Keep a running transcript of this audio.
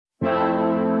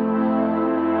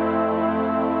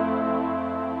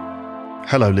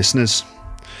Hello, listeners.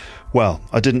 Well,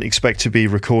 I didn't expect to be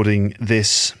recording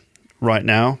this right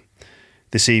now,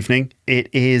 this evening. It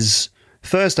is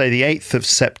Thursday, the 8th of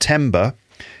September.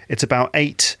 It's about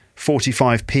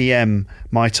 8:45 p.m.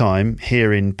 my time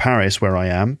here in Paris, where I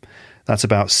am. That's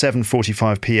about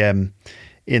 7:45 p.m.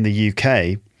 in the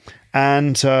UK.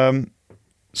 And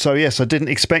so, yes, I didn't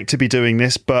expect to be doing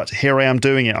this, but here I am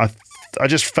doing it. I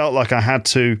just felt like I had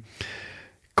to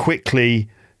quickly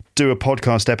do a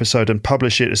podcast episode and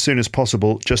publish it as soon as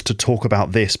possible just to talk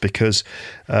about this, because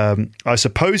I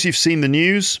suppose you've seen the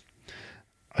news.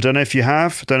 I don't know if you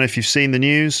have. I don't know if you've seen the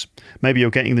news. Maybe you're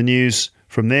getting the news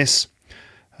from this,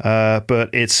 but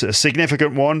it's a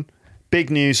significant one, big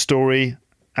news story,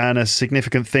 and a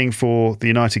significant thing for the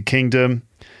United Kingdom,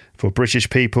 for British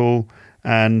people,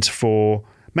 and for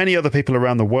many other people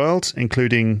around the world,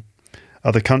 including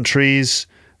other countries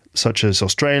such as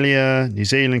Australia, New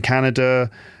Zealand,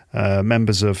 Canada,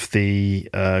 members of the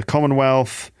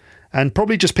Commonwealth, and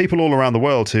probably just people all around the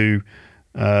world who,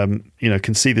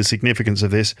 can see the significance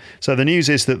of this. So the news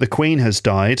is that the Queen has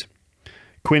died.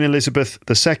 Queen Elizabeth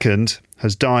II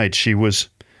has died. She was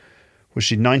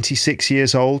she 96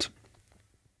 years old?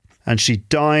 And she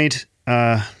died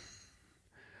at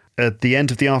the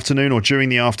end of the afternoon or during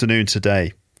the afternoon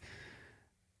today.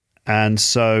 And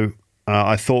so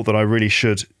I thought that I really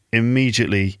should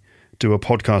immediately do a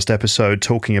podcast episode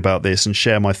talking about this and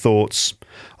share my thoughts.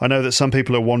 I know that some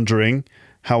people are wondering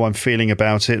how I'm feeling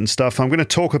about it and stuff. I'm going to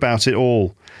talk about it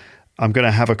all. I'm going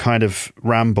to have a kind of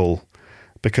ramble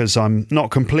because I'm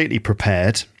not completely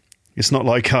prepared. It's not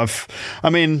like I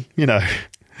think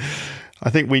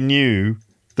we knew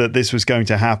that this was going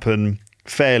to happen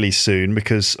fairly soon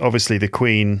because obviously the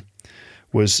Queen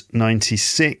was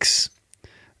 96.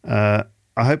 I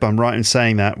hope I'm right in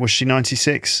saying that. Was she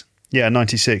 96? Yeah,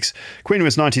 96. Queen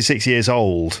was 96 years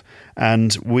old,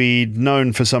 and we'd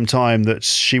known for some time that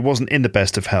she wasn't in the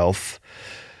best of health,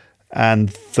 and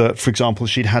that, for example,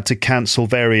 she'd had to cancel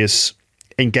various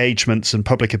engagements and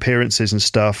public appearances and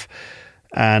stuff,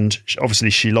 and obviously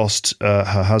she lost her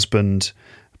husband,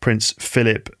 Prince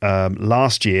Philip,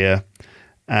 last year,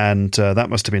 and that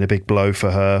must have been a big blow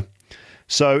for her.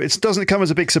 So it doesn't come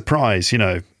as a big surprise,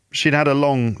 She'd had a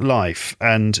long life,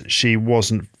 and she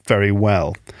wasn't very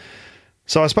well.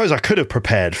 So I suppose I could have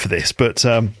prepared for this, but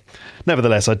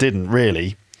nevertheless, I didn't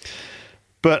really.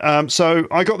 But so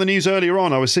I got the news earlier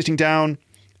on. I was sitting down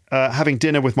having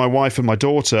dinner with my wife and my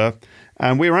daughter,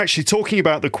 and we were actually talking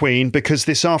about the Queen because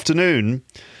this afternoon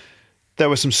there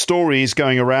were some stories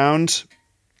going around,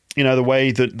 the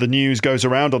way that the news goes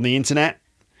around on the internet.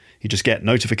 You just get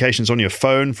notifications on your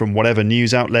phone from whatever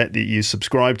news outlet that you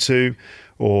subscribe to,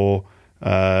 or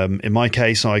in my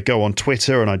case, I go on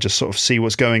Twitter and I just sort of see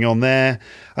what's going on there.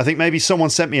 I think maybe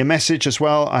someone sent me a message as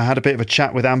well. I had a bit of a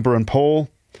chat with Amber and Paul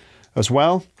as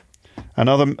well, and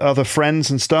other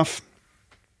friends and stuff.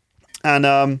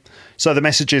 And so the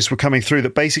messages were coming through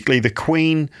that basically the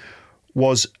Queen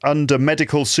was under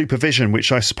medical supervision,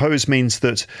 which I suppose means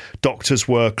that doctors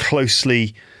were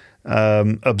closely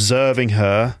observing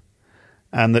her,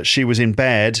 and that she was in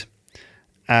bed,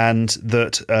 and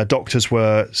that doctors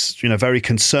were, very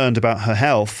concerned about her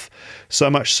health, so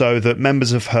much so that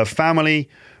members of her family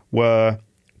were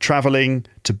travelling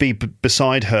to be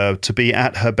beside her, to be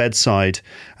at her bedside,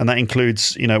 and that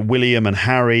includes, William and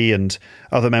Harry and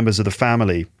other members of the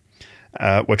family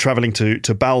were travelling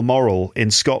to Balmoral in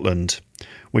Scotland,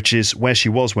 which is where she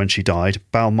was when she died.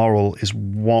 Balmoral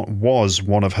was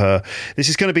one of her. This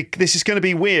is going to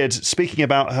be weird speaking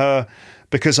about her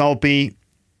because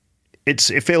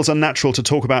it feels unnatural to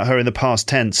talk about her in the past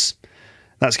tense.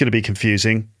 That's going to be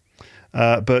confusing.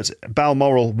 But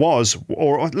Balmoral was,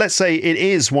 or let's say it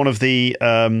is, one of the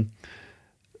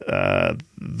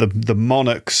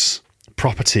monarch's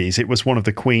properties. It was one of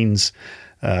the Queen's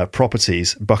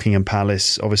properties. Buckingham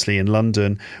Palace, obviously in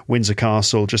London, Windsor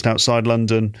Castle just outside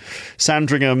London,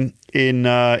 Sandringham in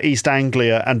East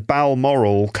Anglia, and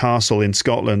Balmoral Castle in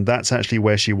Scotland. That's actually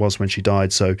where she was when she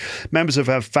died. So members of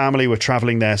her family were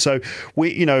travelling there. So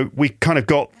we kind of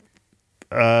got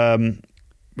an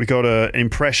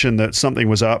impression that something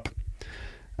was up,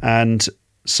 and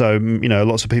so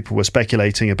lots of people were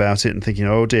speculating about it and thinking,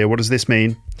 oh dear, what does this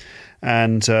mean?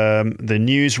 And the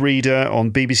newsreader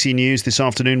on BBC News this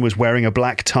afternoon was wearing a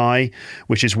black tie,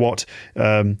 which is what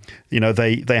they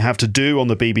have to do on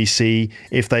the BBC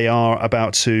if they are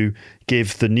about to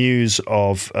give the news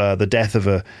of the death of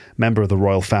a member of the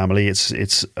royal family. It's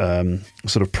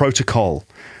sort of protocol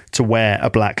to wear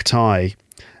a black tie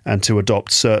and to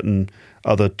adopt certain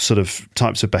other sort of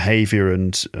types of behavior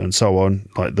and so on.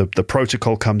 Like the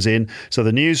protocol comes in. So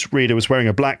the newsreader was wearing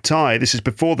a black tie. This is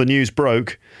before the news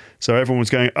broke. So everyone was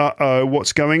going, uh-oh,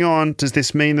 what's going on? Does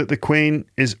this mean that the Queen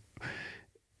is...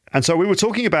 And so we were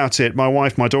talking about it, my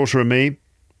wife, my daughter and me.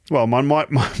 Well, my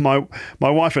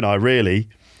wife and I, really.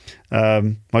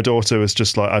 My daughter was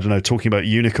just like, I don't know, talking about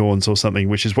unicorns or something,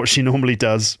 which is what she normally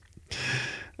does.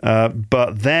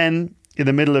 But then in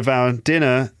the middle of our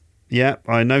dinner,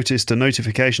 I noticed a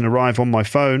notification arrive on my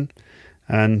phone.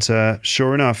 And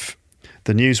sure enough,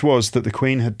 the news was that the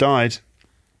Queen had died.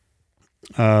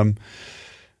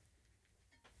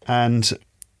 And,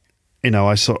 you know,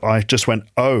 I just went,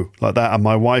 oh, like that. And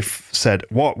my wife said,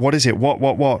 what is it? What?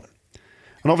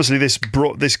 And obviously this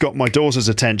got my daughter's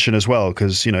attention as well.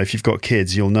 Because, you know, if you've got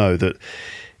kids, you'll know that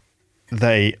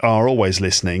they are always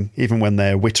listening. Even when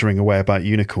they're wittering away about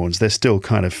unicorns, they're still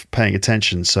kind of paying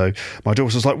attention. So my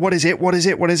daughter was like, what is it? What is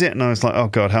it? What is it? And I was like, oh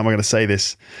God, how am I going to say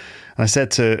this? And I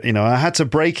said I had to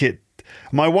break it.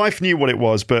 My wife knew what it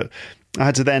was, but I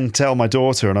had to then tell my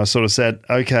daughter, and I sort of said,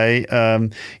 okay,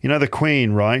 you know, the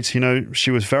Queen, right? You know,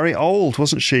 she was very old,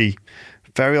 wasn't she?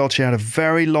 Very old. She had a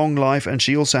very long life, and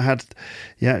she also had,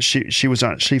 she was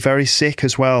actually very sick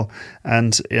as well.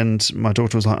 And my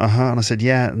daughter was like, and I said,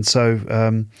 yeah. And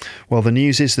so, well, the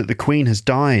news is that the Queen has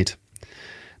died.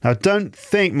 Now, I don't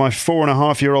think my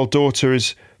 4.5-year-old daughter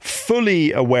is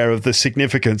fully aware of the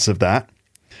significance of that,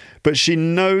 but she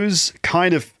knows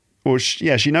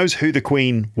she knows who the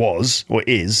Queen was or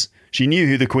is. She knew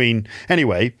who the Queen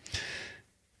anyway.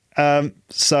 But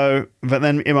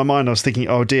then in my mind, I was thinking,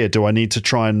 oh dear, do I need to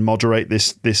try and moderate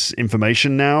this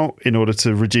information now in order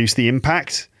to reduce the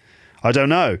impact? I don't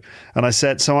know. And I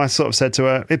sort of said to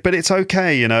her, but it's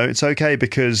okay, you know, it's okay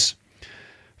because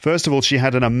first of all, she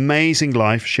had an amazing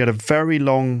life. She had a very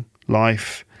long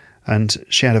life and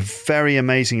she had a very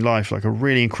amazing life, like a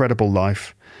really incredible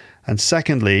life. And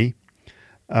secondly,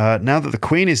 now that the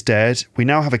Queen is dead, we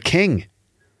now have a king.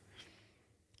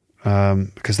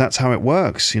 Because that's how it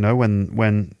works, you know.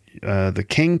 When the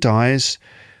king dies,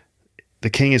 the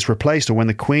king is replaced, or when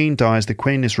the Queen dies, the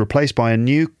Queen is replaced by a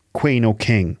new queen or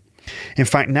king. In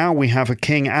fact, now we have a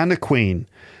king and a queen,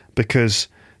 because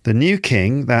the new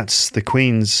king, that's the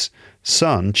Queen's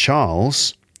son,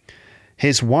 Charles,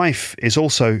 his wife is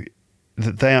also,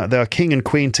 they are king and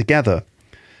queen together.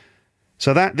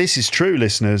 So this is true,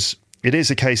 listeners. It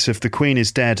is a case of the Queen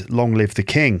is dead, long live the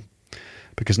king,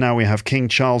 because now we have King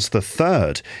Charles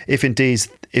III, if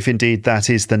indeed that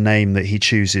is the name that he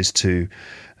chooses to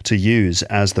use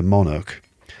as the monarch.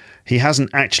 He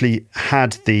hasn't actually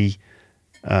had he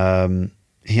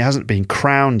hasn't been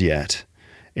crowned yet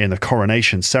in the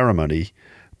coronation ceremony,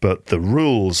 but the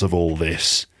rules of all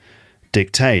this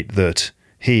dictate that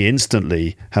he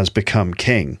instantly has become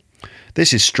king.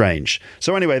 This is strange.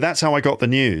 So anyway, that's how I got the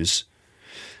news.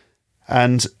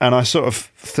 And I sort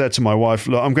of said to my wife,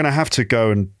 look, I'm going to have to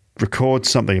go and record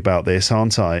something about this,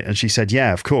 aren't I? And she said,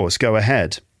 yeah, of course, go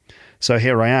ahead. So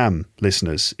here I am,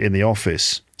 listeners, in the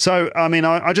office. So, I mean,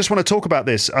 I just want to talk about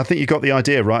this. I think you got the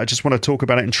idea, right? I just want to talk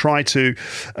about it and try to,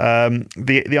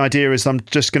 the idea is I'm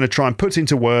just going to try and put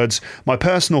into words my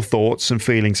personal thoughts and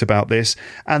feelings about this,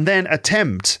 and then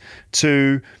attempt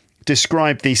to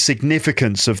describe the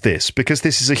significance of this, because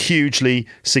this is a hugely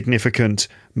significant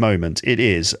moment. It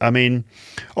is. I mean,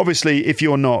 obviously, if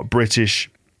you're not British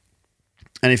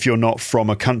and if you're not from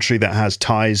a country that has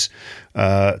ties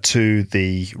to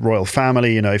the royal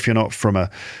family, you know, if you're not from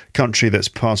a country that's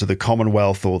part of the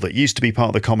Commonwealth or that used to be part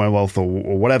of the Commonwealth or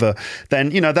whatever, then,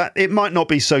 you know, that it might not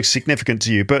be so significant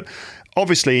to you. But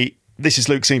obviously, this is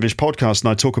Luke's English podcast, and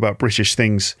I talk about British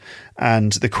things,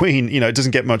 and the Queen, you know, it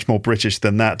doesn't get much more British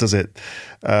than that, does it?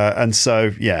 And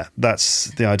so, yeah,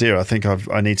 that's the idea. I think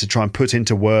I need to try and put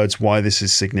into words why this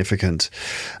is significant.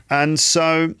 And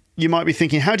so you might be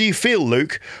thinking, how do you feel,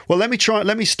 Luke? Well, let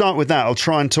me start with that. I'll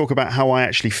try and talk about how I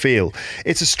actually feel.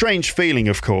 It's a strange feeling,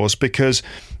 of course, because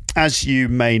as you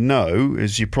may know,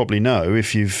 as you probably know,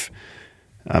 if you've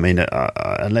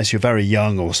unless you're very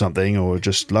young or something, or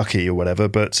just lucky or whatever.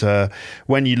 But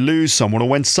when you lose someone, or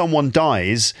when someone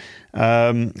dies,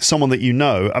 someone that you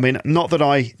know, I mean, not that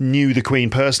I knew the Queen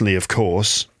personally, of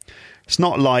course. It's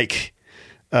not like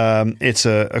it's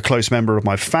a close member of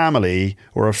my family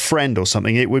or a friend or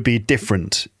something. It would be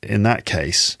different in that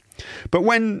case. But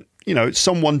when, you know,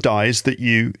 someone dies that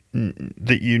you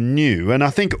knew, and I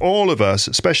think all of us,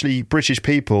 especially British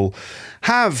people,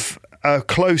 have a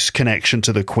close connection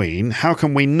to the Queen. How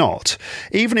can we not?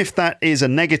 Even if that is a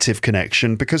negative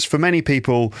connection, because for many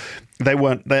people, they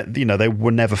were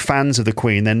never fans of the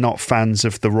Queen. They're not fans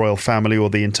of the royal family or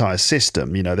the entire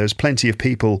system. There's plenty of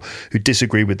people who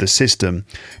disagree with the system.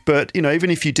 But, even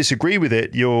if you disagree with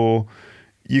it, you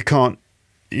can't,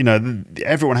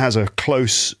 everyone has a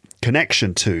close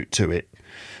connection to it.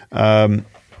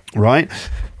 Right?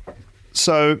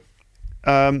 So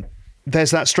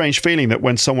there's that strange feeling that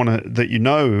when someone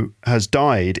that has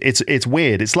died, it's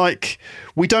weird. It's like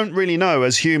we don't really know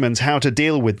as humans how to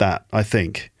deal with that, I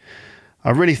think. I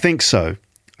really think so.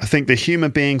 I think the human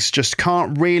beings just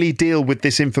can't really deal with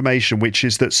this information, which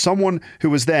is that someone who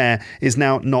was there is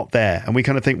now not there. And we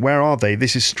kind of think, where are they?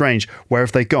 This is strange. Where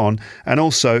have they gone? And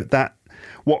also that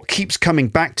what keeps coming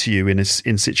back to you in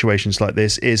situations like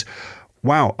this is,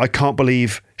 wow, I can't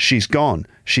believe she's gone.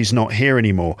 She's not here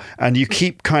anymore. And you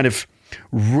keep kind of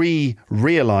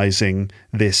realizing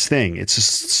this thing. It's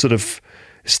just sort of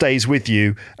stays with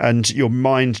you, and your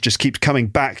mind just keeps coming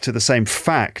back to the same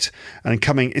fact and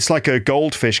it's like a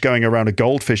goldfish going around a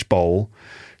goldfish bowl.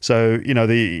 So,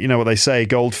 what they say, a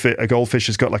goldfish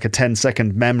has got like a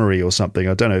 10-second memory or something.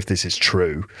 I don't know if this is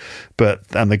true,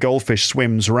 and the goldfish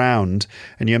swims round,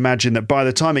 and you imagine that by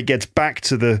the time it gets back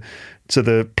to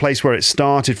the place where it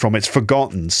started from, it's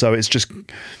forgotten. So it's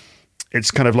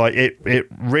kind of like it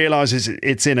realizes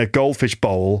it's in a goldfish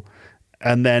bowl,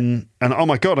 and oh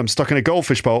my God, I'm stuck in a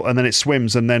goldfish bowl, and then it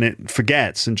swims, and then it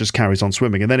forgets and just carries on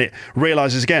swimming, and then it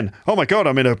realizes again, oh my God,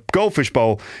 I'm in a goldfish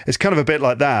bowl. It's kind of a bit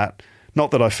like that.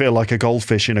 Not that I feel like a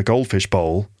goldfish in a goldfish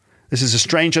bowl. This is a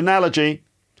strange analogy,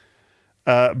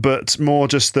 but more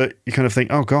just that you kind of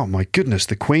think, oh God, my goodness,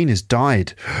 the Queen has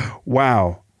died.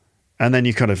 Wow. And then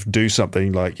you kind of do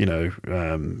something like,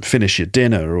 finish your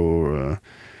dinner or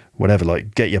whatever,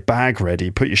 like get your bag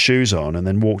ready, put your shoes on, and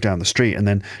then walk down the street. And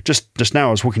then just now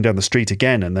I was walking down the street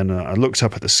again, and then I looked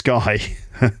up at the sky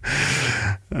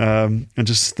and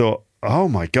just thought, oh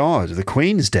my God, the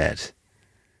Queen's dead.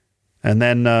 And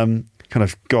then kind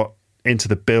of got into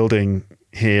the building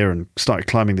here and started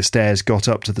climbing the stairs, got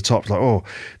up to the top, like, oh,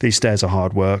 these stairs are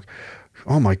hard work.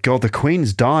 Oh my God, the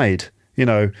Queen's died.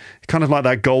 Kind of like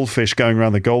that goldfish going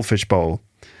around the goldfish bowl.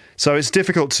 So it's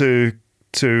difficult to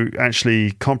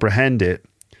actually comprehend it,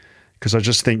 because I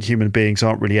just think human beings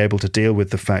aren't really able to deal with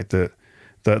the fact that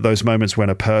those moments when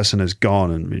a person has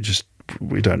gone, and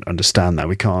we don't understand that.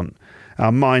 We can't.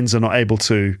 Our minds are not able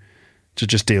to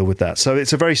just deal with that. So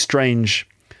it's a very strange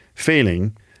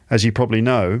feeling, as you probably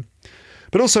know.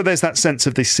 But also there's that sense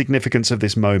of the significance of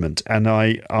this moment, and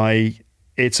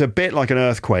it's a bit like an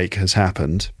earthquake has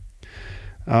happened.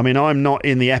 I mean, I'm not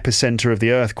in the epicenter of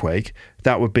the earthquake.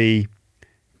 That would be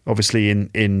obviously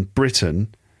in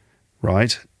Britain,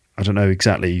 right? I don't know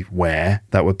exactly where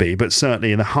that would be, but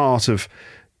certainly in the heart of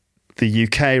the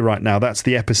UK right now, that's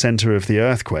the epicenter of the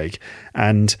earthquake,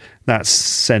 and that's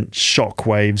sent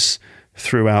shockwaves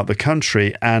throughout the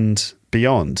country and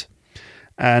beyond.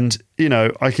 And,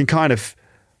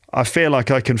 I feel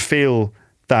like I can feel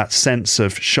that sense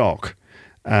of shock,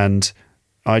 and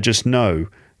I just know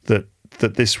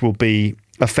that this will be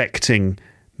affecting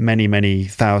many, many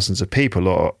thousands of people,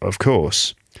 or, of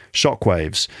course,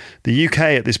 shockwaves. The UK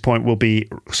at this point will be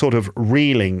sort of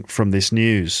reeling from this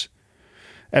news.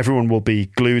 Everyone will be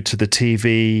glued to the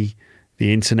TV,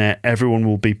 the internet. Everyone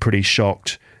will be pretty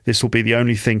shocked. This will be the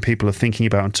only thing people are thinking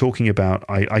about and talking about.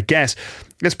 I guess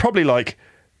it's probably like,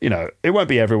 it won't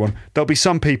be everyone. There'll be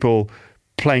some people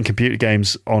playing computer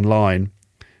games online,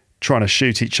 trying to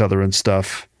shoot each other and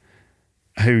stuff,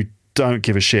 who don't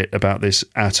give a shit about this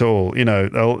at all.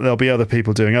 There'll be other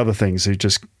people doing other things who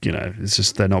just, it's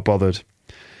just they're not bothered.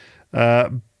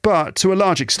 But to a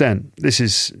large extent, this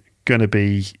is going to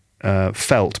be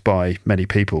felt by many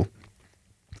people.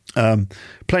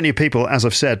 Plenty of people, as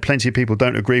I've said, plenty of people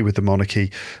don't agree with the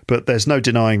monarchy, but there's no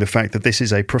denying the fact that this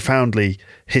is a profoundly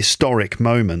historic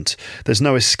moment. There's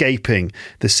no escaping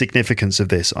the significance of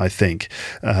this, I think.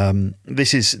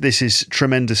 This is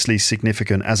tremendously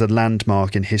significant as a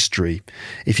landmark in history.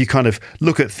 If you kind of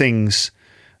look at things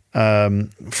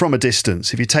from a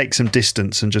distance, if you take some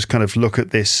distance and just kind of look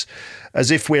at this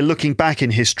as if we're looking back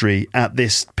in history at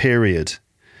this period,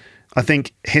 I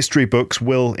think history books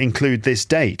will include this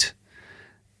date.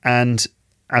 And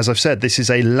as I've said, this is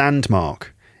a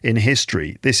landmark in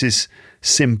history. This is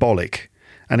symbolic.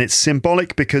 And it's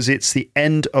symbolic because it's the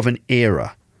end of an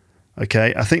era.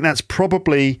 Okay, I think that's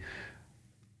probably...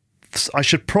 I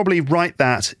should probably write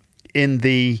that in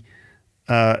the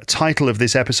title of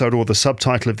this episode, or the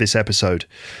subtitle of this episode.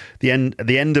 The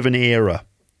end of an era.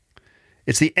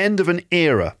 It's the end of an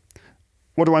era.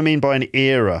 What do I mean by an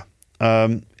era?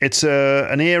 It's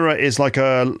an era is like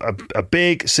a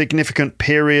big, significant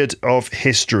period of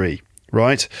history,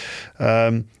 right?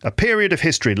 A period of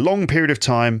history, long period of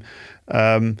time,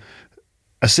 a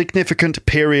significant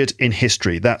period in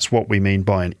history. That's what we mean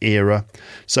by an era.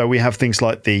 So we have things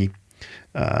like the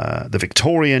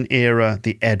Victorian era,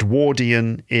 the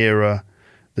Edwardian era,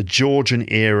 the Georgian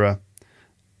era.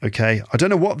 Okay, I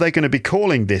don't know what they're going to be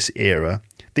calling this era,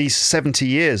 these 70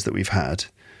 years that we've had.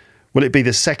 Will it be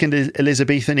the second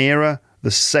Elizabethan era,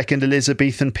 the second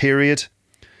Elizabethan period?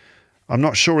 I'm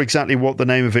not sure exactly what the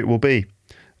name of it will be.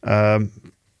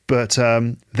 But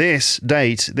this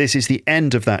date, this is the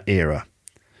end of that era.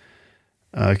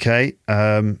 Okay,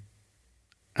 so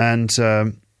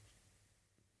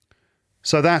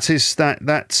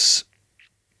that's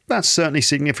certainly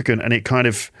significant, and it kind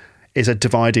of is a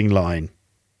dividing line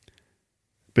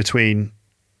between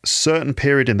a certain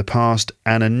period in the past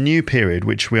and a new period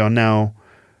which we are now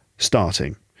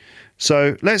starting.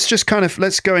 So let's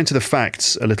go into the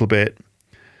facts a little bit.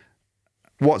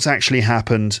 What's actually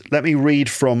happened? Let me read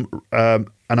from an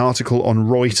article on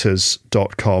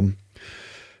Reuters.com,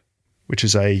 which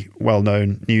is a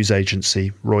well-known news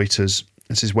agency, Reuters.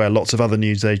 This is where lots of other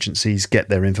news agencies get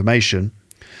their information.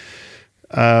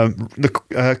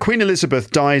 Queen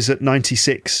Elizabeth dies at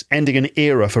 96, ending an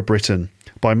era for Britain,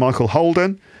 by Michael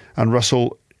Holden and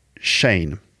Russell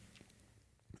Shane.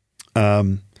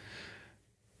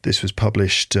 This was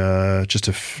published just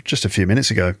a few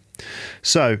minutes ago.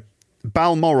 So,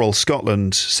 Balmoral,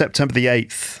 Scotland, September the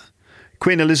 8th.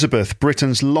 Queen Elizabeth,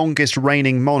 Britain's longest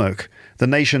reigning monarch, the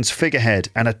nation's figurehead,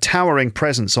 and a towering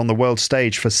presence on the world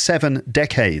stage for 7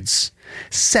 decades.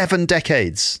 7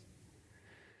 decades.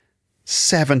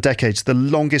 7 decades, the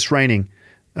longest reigning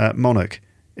monarch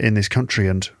in this country,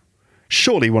 and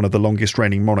surely one of the longest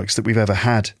reigning monarchs that we've ever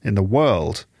had in the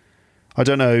world. I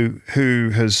don't know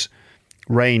who has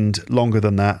reigned longer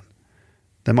than that.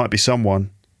 There might be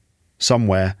someone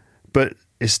somewhere, but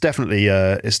it's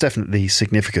definitely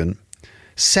significant.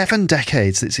 7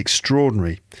 decades, it's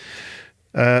extraordinary.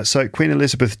 So Queen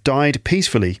Elizabeth died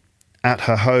peacefully at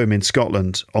her home in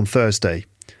Scotland on Thursday.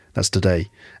 That's today,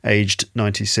 aged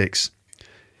 96.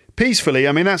 Peacefully,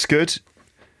 I mean, that's good,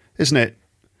 isn't it?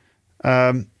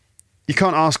 You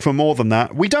can't ask for more than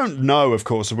that. We don't know, of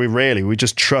course, we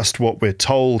just trust what we're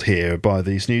told here by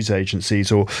these news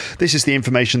agencies, or this is the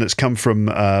information that's come from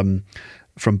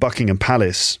Buckingham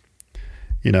Palace,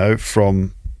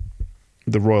 from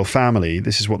the royal family.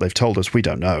 This is what they've told us. We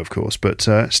don't know, of course, but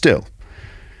still.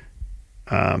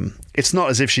 It's not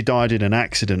as if she died in an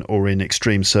accident or in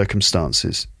extreme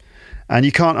circumstances. And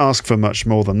you can't ask for much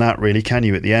more than that, really, can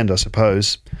you, at the end, I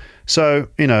suppose? So,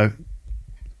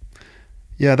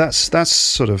 yeah, that's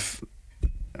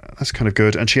kind of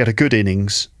good. And she had a good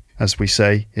innings, as we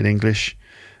say in English.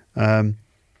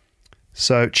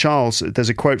 So Charles, there's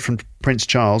a quote from Prince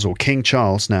Charles, or King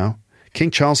Charles now.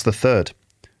 King Charles III.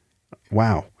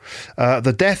 Wow.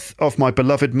 The death of my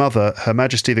beloved mother, Her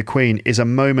Majesty the Queen, is a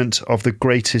moment of the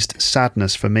greatest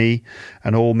sadness for me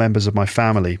and all members of my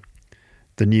family,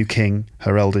 the new king,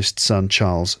 her eldest son,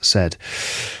 Charles, said.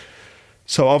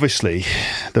 So obviously,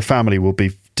 the family will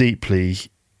be deeply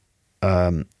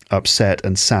upset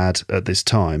and sad at this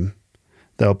time.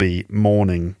 They'll be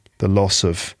mourning the loss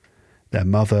of their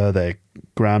mother, their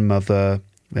grandmother,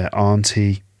 their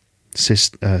auntie,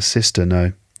 sister,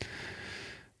 no.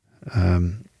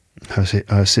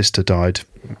 Her sister died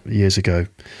years ago.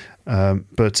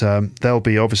 But they'll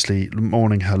be obviously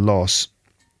mourning her loss.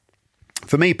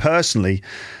 For me personally,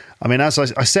 I mean, as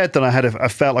I said that I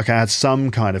felt like I had some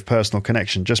kind of personal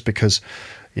connection just because,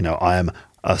 I am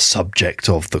a subject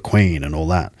of the Queen and all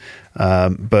that.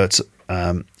 But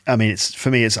I mean,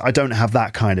 I don't have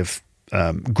that kind of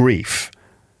grief.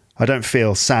 I don't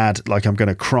feel sad like I'm going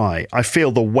to cry. I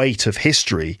feel the weight of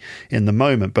history in the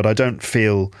moment, but I don't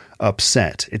feel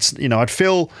upset. It's, I'd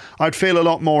feel a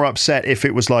lot more upset if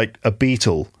it was like a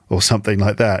Beatle or something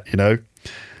like that.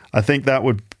 I think I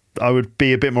would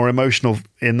be a bit more emotional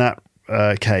in that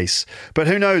case. But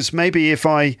who knows? Maybe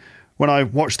when I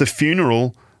watch the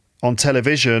funeral on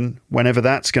television, whenever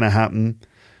that's going to happen,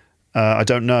 I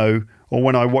don't know. Or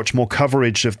when I watch more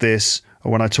coverage of this,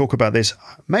 or when I talk about this,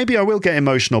 maybe I will get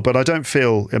emotional, but I don't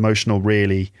feel emotional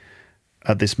really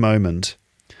at this moment.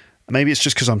 Maybe it's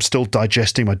just because I'm still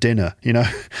digesting my dinner,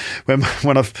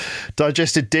 when I've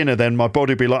digested dinner, then my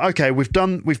body will be like, okay, we've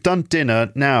done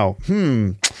dinner now.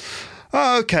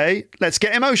 Okay, let's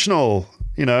get emotional.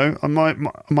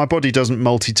 And my body doesn't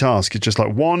multitask. It's just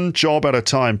like one job at a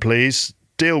time, please.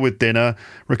 Deal with dinner,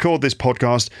 record this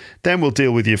podcast, then we'll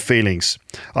deal with your feelings.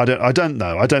 I don't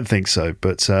know. I don't think so,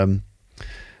 but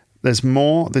There's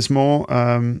more.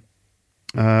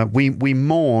 We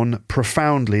mourn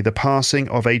profoundly the passing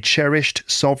of a cherished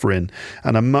sovereign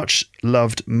and a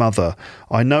much-loved mother.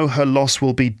 I know her loss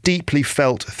will be deeply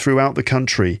felt throughout the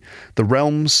country, the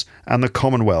realms and the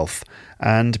Commonwealth,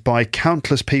 and by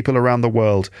countless people around the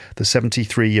world, the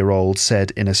 73-year-old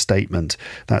said in a statement.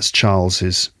 That's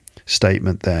Charles's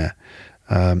statement there.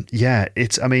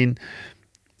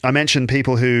 I mentioned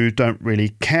people who don't really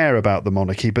care about the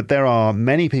monarchy, but there are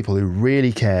many people who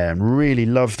really care and really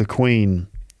love the Queen.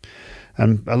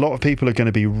 And a lot of people are going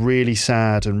to be really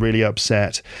sad and really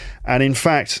upset. And in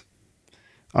fact,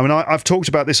 I've talked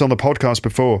about this on the podcast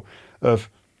before, of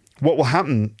what will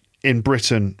happen in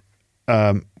Britain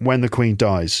when the Queen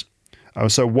dies.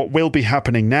 So what will be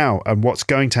happening now and what's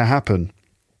going to happen.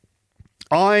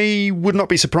 I would not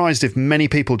be surprised if many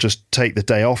people just take the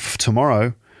day off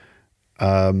tomorrow.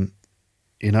 I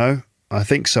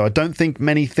think so. I don't think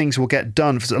many things will get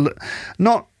done.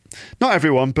 Not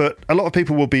everyone, but a lot of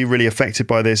people will be really affected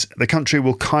by this. The country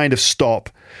will kind of stop.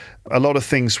 A lot of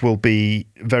things will be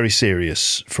very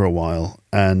serious for a while,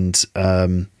 and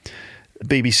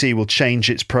BBC will change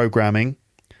its programming,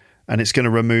 and it's going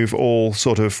to remove all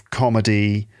sort of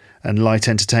comedy and light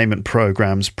entertainment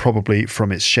programs probably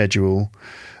from its schedule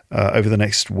over the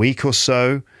next week or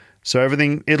so. So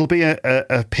it'll be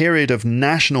a period of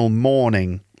national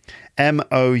mourning, mourning.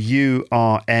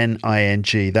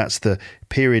 That's the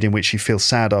period in which you feel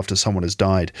sad after someone has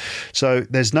died. So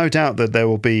there's no doubt that there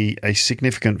will be a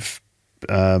significant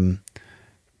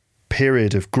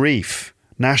period of grief,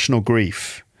 national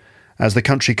grief, as the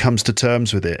country comes to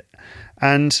terms with it.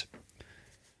 And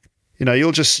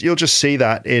you'll just see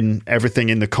that in everything,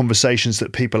 in the conversations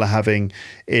that people are having,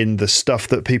 in the stuff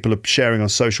that people are sharing on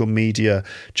social media.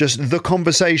 Just the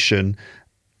conversation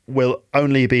will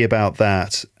only be about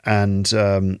that, and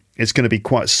it's going to be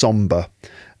quite somber,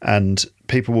 and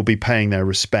people will be paying their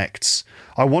respects.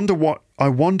 I wonder what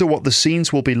the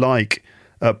scenes will be like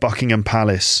at Buckingham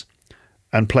Palace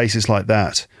and places like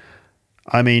that.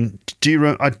 I mean,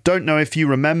 I don't know if you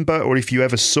remember, or if you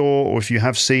ever saw, or if you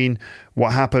have seen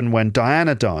what happened when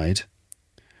Diana died,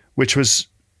 which was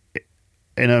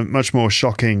in a much more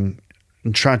shocking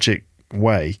and tragic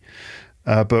way.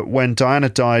 But when Diana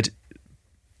died,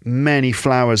 many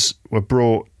flowers were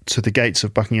brought to the gates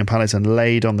of Buckingham Palace and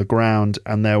laid on the ground,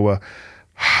 and there were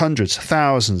hundreds,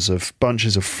 thousands of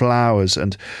bunches of flowers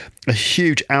and a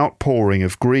huge outpouring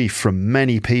of grief from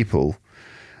many people.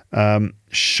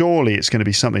 Surely it's going to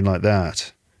be something like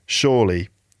that. Surely.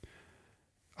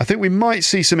 I think we might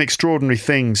see some extraordinary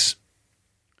things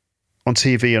on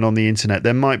TV and on the internet.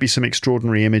 There might be some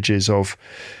extraordinary images of,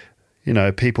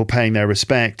 people paying their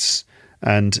respects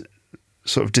and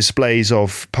sort of displays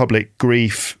of public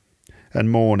grief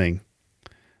and mourning.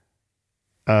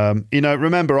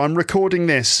 Remember, I'm recording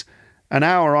this an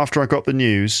hour after I got the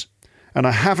news, and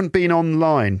I haven't been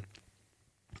online.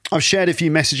 I've shared a few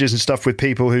messages and stuff with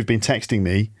people who've been texting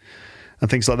me and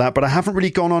things like that, but I haven't really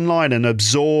gone online and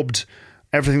absorbed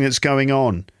everything that's going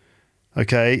on.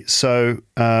 Okay, so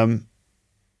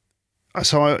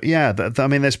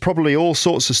there's probably all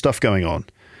sorts of stuff going on.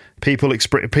 People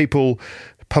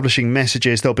publishing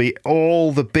messages. There'll be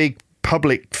all the big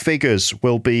public figures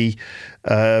will be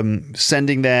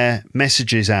sending their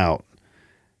messages out.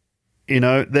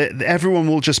 Everyone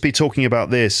will just be talking about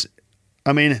this.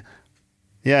 I mean,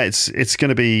 yeah, it's going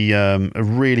to be a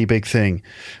really big thing.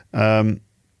 The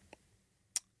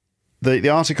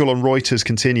article on Reuters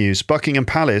continues. Buckingham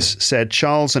Palace said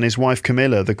Charles and his wife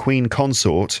Camilla, the Queen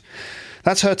Consort.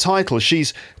 That's her title.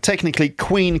 She's technically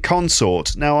Queen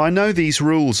Consort. Now, I know these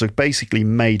rules are basically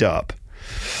made up.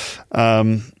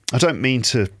 I don't mean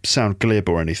to sound glib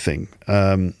or anything,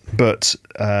 but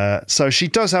so she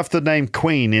does have the name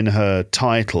Queen in her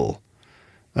title,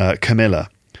 Camilla.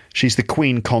 She's the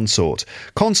Queen Consort.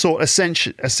 Consort,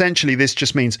 essentially, this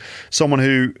just means someone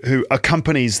who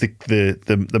accompanies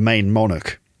the main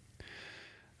monarch.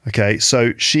 Okay,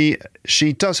 so she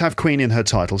does have Queen in her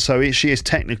title, so she is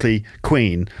technically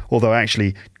Queen, although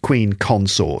actually Queen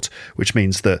Consort, which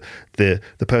means that the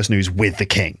person who's with the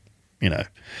king,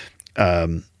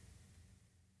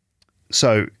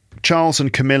 So Charles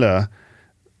and Camilla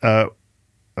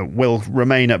will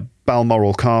remain at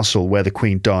Balmoral Castle, where the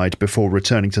Queen died, before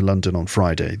returning to London on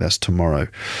Friday. That's tomorrow.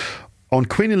 On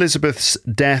Queen Elizabeth's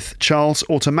death, Charles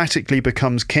automatically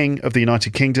becomes King of the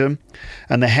United Kingdom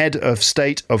and the head of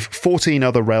state of 14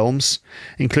 other realms,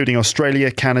 including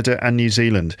Australia, Canada and New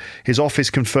Zealand. His office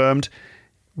confirmed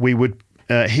he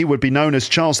would be known as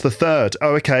Charles III.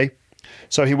 Oh, okay.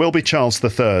 So he will be Charles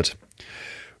III,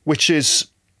 which is...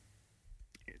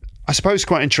 I suppose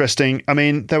quite interesting. I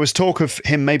mean, there was talk of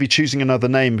him maybe choosing another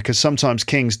name, because sometimes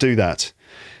kings do that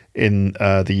in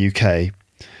the UK.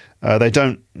 They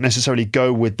don't necessarily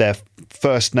go with their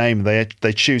first name.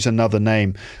 They choose another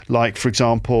name. Like, for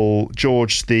example,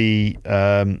 George the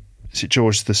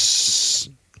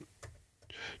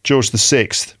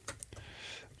Sixth.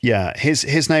 Yeah,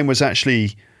 his name was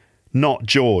actually not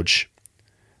George.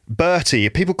 Bertie.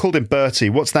 People called him Bertie.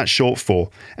 What's that short for?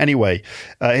 Anyway,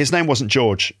 his name wasn't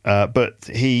George, but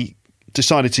he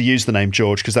decided to use the name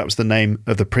George because that was the name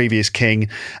of the previous king.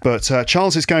 But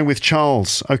Charles is going with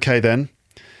Charles. Okay, then.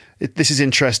 This is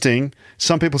interesting.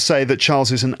 Some people say that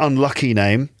Charles is an unlucky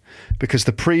name because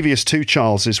the previous two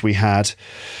Charleses we had,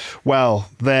 well,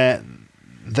 their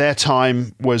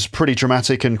time was pretty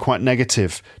dramatic and quite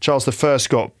negative. Charles I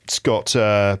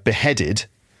got beheaded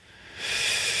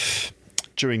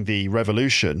during the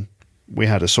revolution. We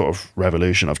had a sort of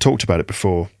revolution. I've talked about it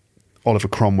before. Oliver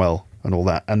Cromwell and all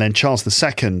that. And then Charles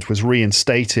II was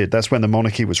reinstated. That's when the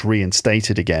monarchy was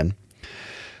reinstated again.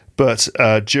 But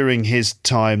during his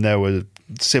time, there was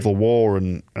civil war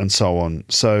and so on.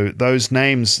 So those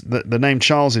names, the name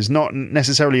Charles is not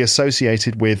necessarily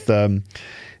associated with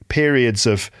periods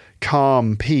of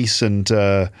calm, peace and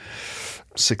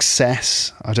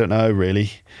success. I don't know,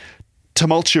 really.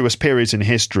 Tumultuous periods in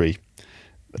history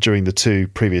during the two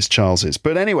previous Charleses.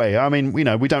 But anyway, I mean, we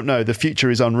don't know. The future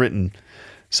is unwritten.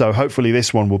 So hopefully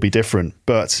this one will be different.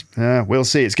 But we'll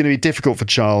see. It's going to be difficult for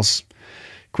Charles.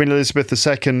 Queen Elizabeth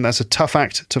II, that's a tough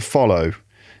act to follow,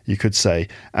 you could say.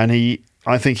 And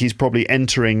I think he's probably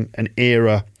entering an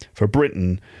era for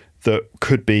Britain that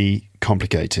could be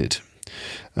complicated.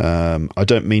 I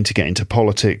don't mean to get into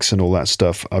politics and all that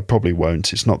stuff. I probably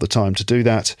won't. It's not the time to do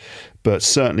that. But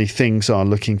certainly things are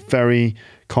looking very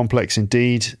complex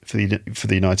indeed for the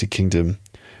United Kingdom.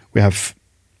 We have,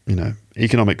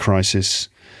 economic crisis,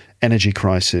 energy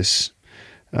crisis,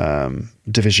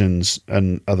 divisions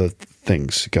and other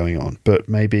things going on. But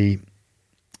maybe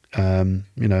things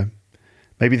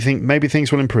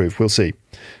will improve. We'll see.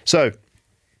 So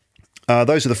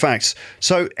those are the facts.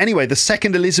 So anyway, the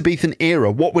second Elizabethan era,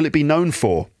 what will it be known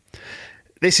for?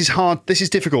 This is hard. This is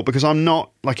difficult because I'm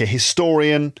not like a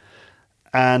historian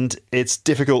and it's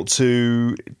difficult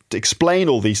to explain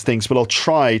all these things, but I'll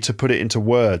try to put it into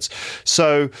words.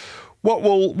 So what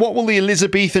will the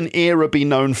Elizabethan era be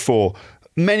known for?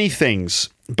 Many things,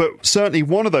 but certainly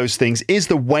one of those things is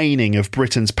the waning of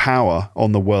Britain's power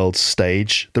on the world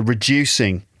stage, the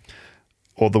reducing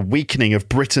or the weakening of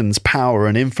Britain's power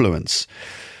and influence.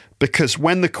 Because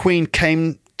when the Queen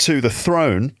came to the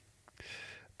throne,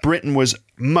 Britain was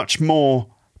much more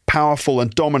powerful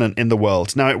and dominant in the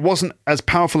world. Now, it wasn't as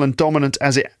powerful and dominant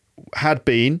as it had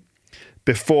been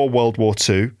before World War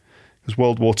II, because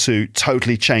World War II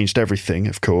totally changed everything,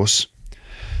 of course.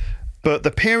 But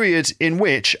the period in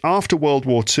which, after World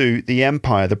War II,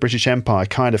 the British Empire,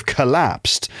 kind of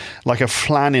collapsed like a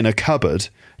flan in a cupboard,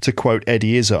 to quote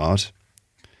Eddie Izzard.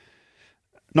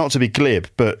 Not to be glib,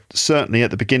 but certainly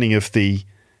at the beginning of the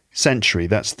century,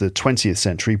 that's the 20th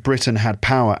century, Britain had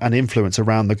power and influence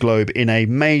around the globe in a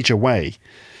major way.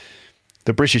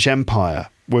 The British Empire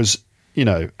was,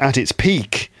 at its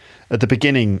peak at the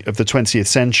beginning of the 20th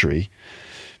century.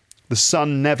 The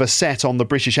sun never set on the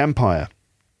British Empire,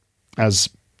 as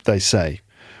they say.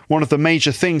 One of the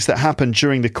major things that happened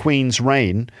during the Queen's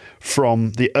reign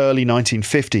from the early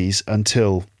 1950s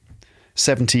until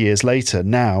 70 years later,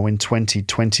 now in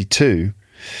 2022,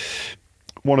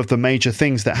 one of the major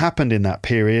things that happened in that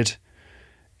period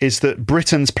is that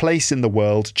Britain's place in the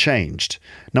world changed.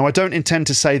 Now, I don't intend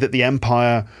to say that the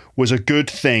empire was a good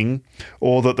thing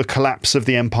or that the collapse of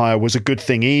the empire was a good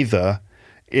thing either.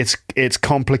 It's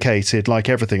complicated like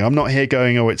everything. I'm not here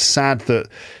going, oh, it's sad that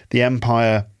the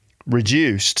empire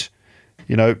reduced.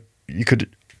 You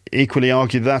could equally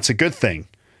argue that's a good thing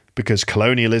because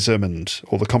colonialism and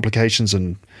all the complications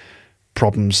and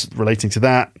problems relating to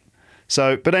that.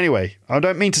 So, but anyway, I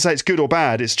don't mean to say it's good or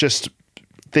bad. It's just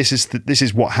this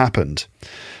is what happened.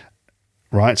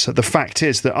 Right, so the fact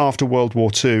is that after World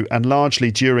War II and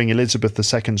largely during Elizabeth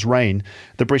II's reign,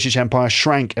 the British Empire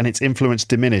shrank and its influence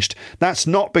diminished. That's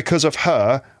not because of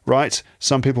her, right?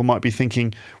 Some people might be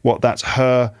thinking, that's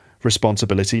her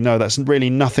responsibility. No, that's really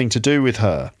nothing to do with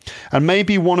her. And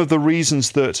maybe one of the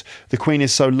reasons that the Queen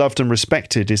is so loved and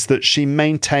respected is that she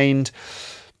maintained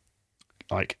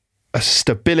like a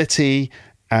stability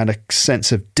and a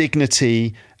sense of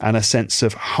dignity and a sense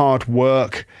of hard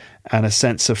work and a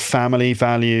sense of family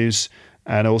values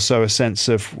and also a sense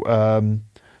of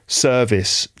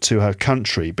service to her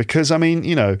country. Because, I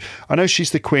know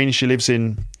she's the Queen, she lives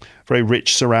in very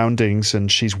rich surroundings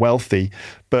and she's wealthy,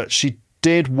 but she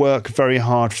did work very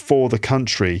hard for the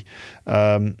country.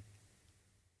 It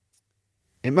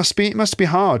must be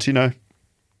hard,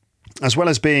 as well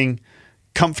as being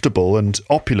comfortable and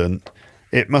opulent.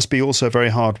 It must be also very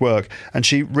hard work. And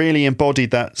she really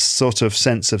embodied that sort of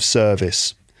sense of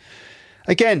service.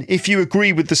 Again, if you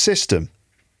agree with the system,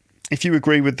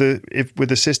 with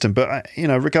the system, but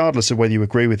regardless of whether you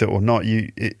agree with it or not,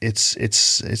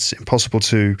 it's impossible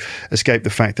to escape the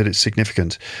fact that it's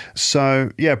significant.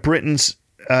 So yeah, Britain's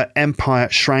empire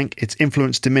shrank, its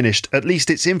influence diminished. At least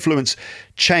its influence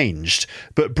changed,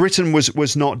 but Britain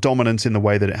was not dominant in the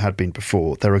way that it had been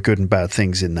before. There are good and bad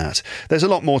things in that. There's a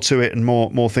lot more to it and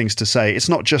more things to say. It's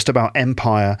not just about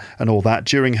empire and all that.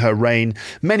 During her reign,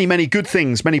 many good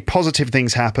things, many positive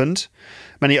things happened.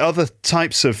 Many other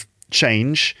types of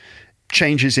changes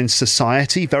in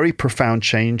society, very profound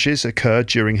changes occurred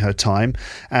during her time.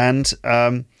 And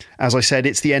as I said,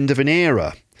 it's the end of an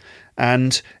era.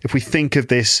 And if we think of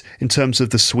this in terms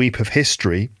of the sweep of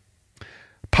history,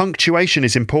 punctuation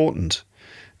is important,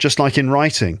 just like in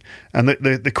writing. And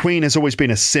the Queen has always been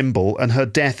a symbol, and her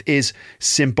death is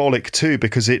symbolic too,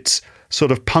 because it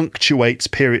sort of punctuates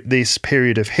this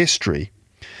period of history.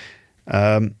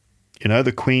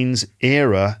 The Queen's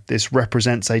era, this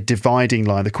represents a dividing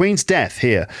line. The Queen's death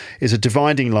here is a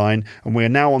dividing line, and we're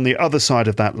now on the other side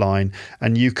of that line.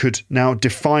 And you could now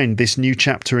define this new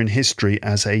chapter in history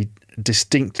as a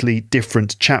distinctly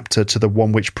different chapter to the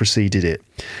one which preceded it.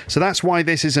 So that's why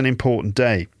this is an important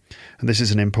day. And this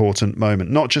is an important moment,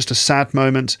 not just a sad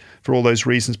moment for all those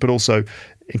reasons, but also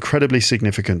incredibly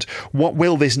significant. What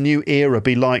will this new era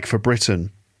be like for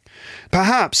Britain?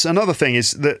 Perhaps another thing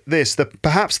is that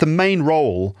perhaps the main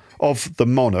role of the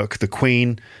monarch, the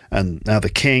Queen, and now the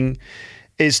King,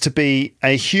 is to be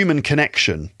a human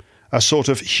connection, a sort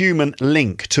of human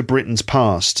link to Britain's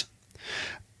past.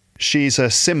 She's a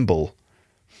symbol.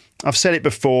 I've said it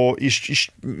before.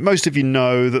 Most of you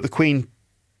know that the Queen,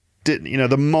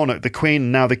 the monarch, the Queen,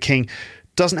 and now the King,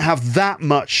 doesn't have that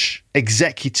much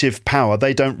executive power.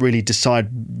 They don't really decide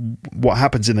what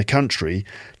happens in the country.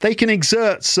 They can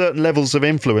exert certain levels of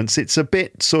influence. It's a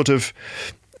bit it's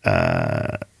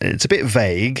a bit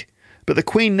vague, but the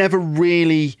Queen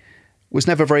was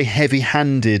never very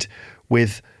heavy-handed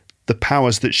with the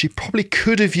powers that she probably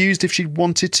could have used if she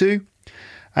wanted to.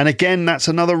 And again, that's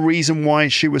another reason why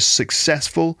she was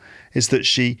successful, is that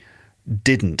she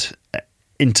didn't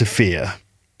interfere.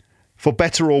 For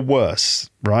better or worse,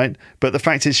 right? But the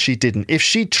fact is she didn't. If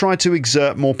she tried to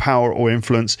exert more power or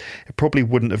influence, it probably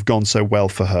wouldn't have gone so well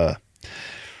for her.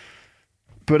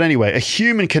 But anyway, a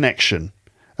human connection,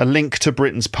 a link to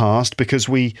Britain's past, because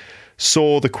we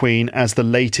saw the Queen as the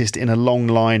latest in a long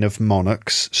line of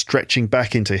monarchs stretching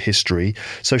back into history.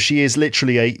 So she is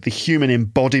literally the human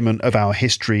embodiment of our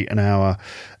history and our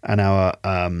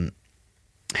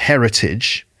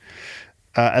heritage.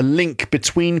 A link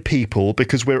between people,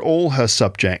 because we're all her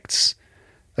subjects,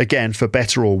 again, for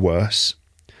better or worse.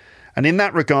 And in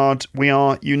that regard, we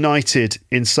are united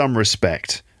in some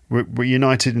respect. We're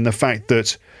united in the fact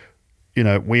that,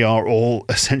 we are all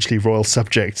essentially royal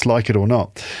subjects, like it or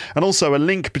not. And also a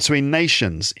link between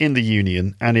nations in the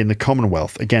Union and in the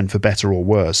Commonwealth, again, for better or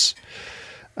worse.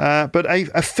 But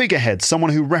a figurehead,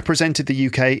 someone who represented the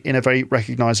UK in a very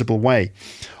recognisable way.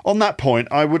 On that point,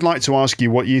 I would like to ask you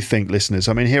what you think, listeners.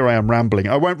 I mean, here I am rambling.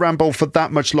 I won't ramble for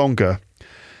that much longer.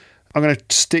 I'm going to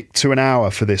stick to an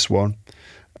hour for this one.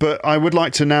 But I would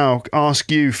like to now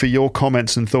ask you for your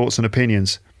comments and thoughts and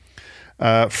opinions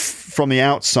from the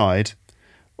outside,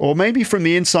 or maybe from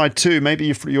the inside too.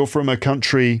 Maybe you're from a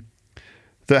country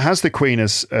that has the Queen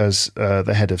as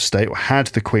the head of state, or had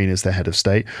the Queen as the head of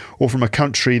state, or from a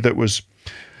country that was,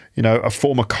 a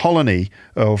former colony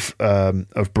of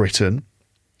Britain,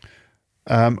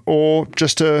 or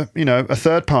just a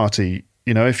third party.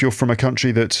 If you're from a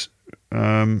country that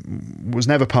was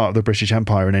never part of the British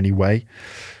Empire in any way,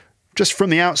 just from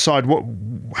the outside,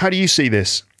 how do you see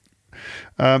this?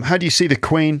 How do you see the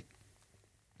Queen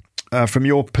from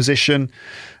your position?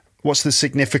 What's the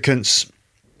significance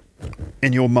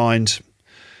in your mind?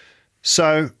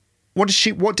 So what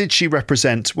did she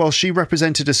represent? Well, she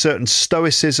represented a certain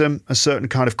stoicism, a certain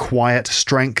kind of quiet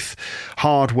strength,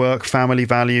 hard work, family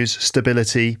values,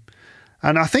 stability.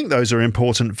 And I think those are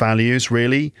important values,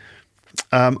 really,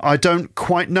 I don't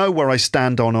quite know where I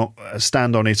stand on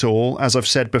it all. As I've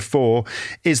said before,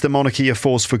 is the monarchy a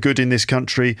force for good in this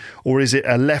country, or is it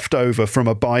a leftover from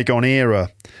a bygone era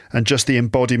and just the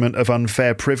embodiment of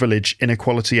unfair privilege,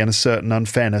 inequality, and a certain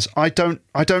unfairness? I don't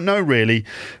know really,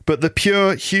 but the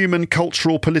pure human,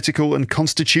 cultural, political, and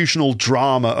constitutional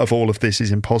drama of all of this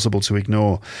is impossible to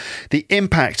ignore. The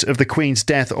impact of the Queen's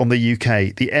death on the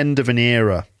UK, the end of an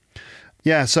era.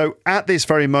 Yeah, so at this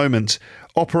very moment,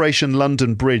 Operation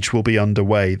London Bridge will be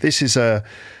underway. This is a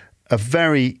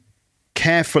very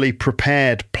carefully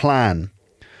prepared plan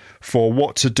for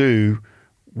what to do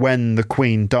when the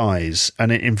Queen dies.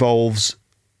 And it involves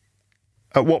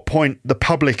at what point the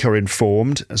public are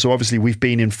informed. So obviously we've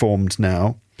been informed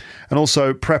now. And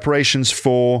also preparations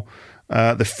for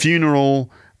the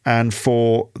funeral and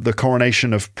for the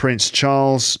coronation of Prince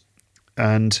Charles,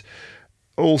 and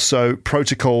also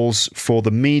protocols for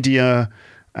the media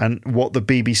and what the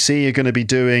BBC are going to be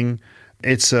doing.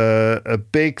 It's a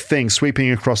big thing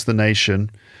sweeping across the nation.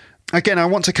 Again, I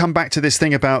want to come back to this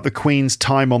thing about the Queen's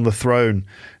time on the throne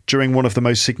during one of the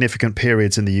most significant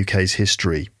periods in the UK's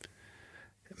history.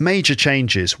 Major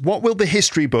changes. What will the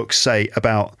history books say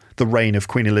about the reign of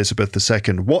Queen Elizabeth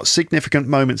II? What significant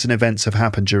moments and events have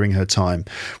happened during her time?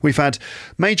 We've had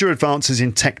major advances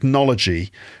in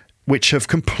technology which have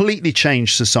completely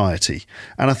changed society.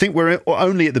 And I think we're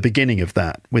only at the beginning of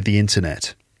that with the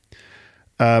internet.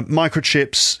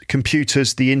 Microchips,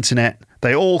 computers, the internet,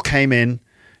 they all came in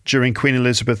during Queen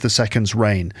Elizabeth II's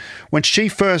reign. When she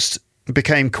first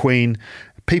became queen,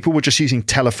 people were just using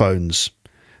telephones.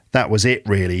 That was it,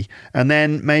 really. And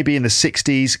then maybe in the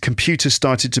 60s, computers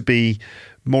started to be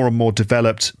more and more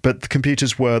developed, but the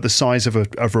computers were the size of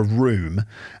a room,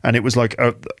 and it was like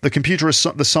the computer is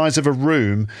the size of a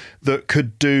room that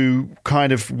could do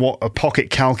kind of what a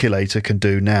pocket calculator can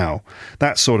do now,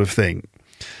 that sort of thing.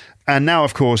 And now,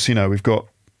 of course, we've got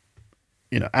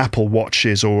Apple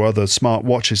Watches or other smart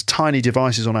watches, tiny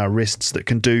devices on our wrists that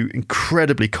can do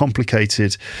incredibly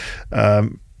complicated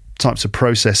types of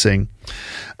processing.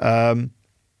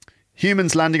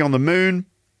 Humans landing on the moon.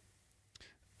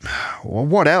 Well,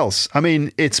 what else? I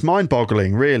mean, it's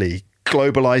mind-boggling, really.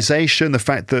 Globalization, the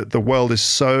fact that the world is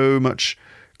so much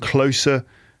closer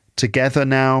together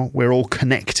now. We're all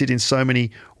connected in so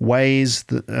many ways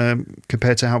that,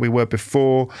 compared to how we were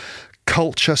before.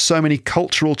 Culture, so many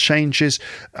cultural changes.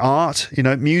 Art,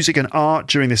 music and art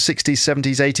during the 60s,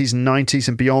 70s, 80s, and 90s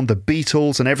and beyond. The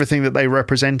Beatles and everything that they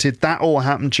represented, that all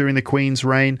happened during the Queen's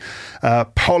reign.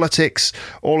 Politics,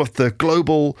 all of the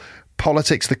global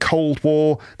politics, the Cold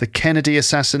War, the Kennedy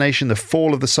assassination, the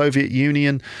fall of the Soviet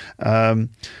Union, the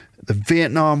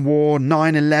Vietnam War,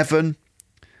 9/11.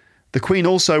 The Queen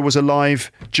also was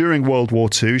alive during World War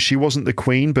II. She wasn't the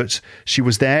Queen, but she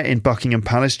was there in Buckingham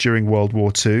Palace during World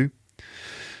War II.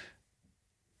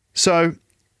 So,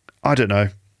 I don't know.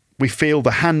 We feel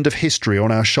the hand of history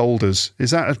on our shoulders.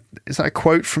 Is that a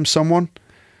quote from someone?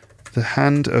 The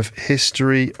hand of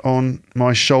history on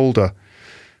my shoulder.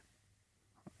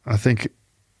 I think,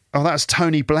 that's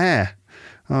Tony Blair.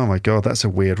 Oh my God, that's a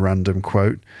weird random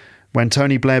quote. When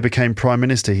Tony Blair became Prime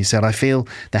Minister, he said, "I feel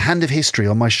the hand of history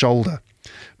on my shoulder."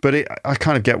 But I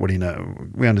kind of get what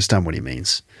we understand what he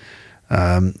means.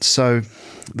 So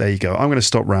there you go. I'm going to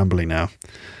stop rambling now.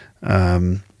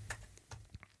 And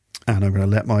I'm going to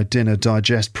let my dinner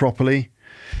digest properly.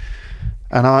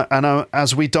 And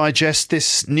as we digest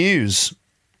this news.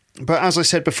 But as I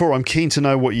said before, I'm keen to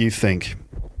know what you think.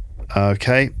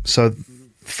 Okay, so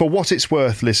for what it's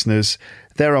worth, listeners,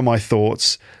 there are my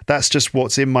thoughts. That's just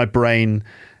what's in my brain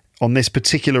on this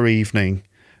particular evening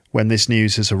when this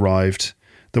news has arrived.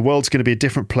 The world's going to be a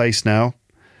different place now,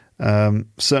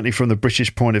 certainly from the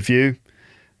British point of view.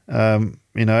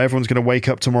 Everyone's going to wake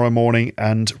up tomorrow morning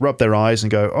and rub their eyes and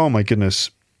go, "Oh my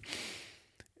goodness,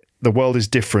 the world is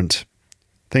different.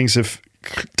 Things have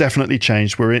definitely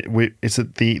changed. It's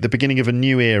at the beginning of a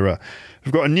new era.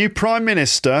 We've got a new Prime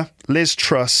Minister, Liz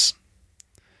Truss."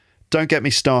 Don't get me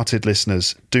started,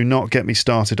 listeners. Do not get me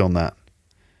started on that.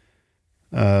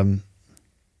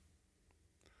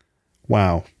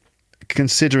 Wow.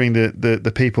 Considering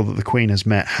the people that the Queen has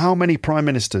met, how many Prime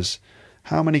Ministers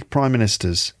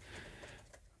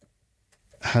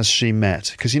has she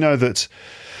met? Because you know that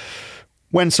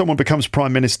when someone becomes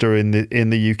Prime Minister in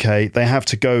the UK, they have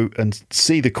to go and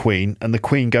see the Queen, and the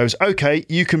Queen goes, "Okay,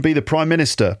 you can be the Prime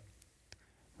Minister."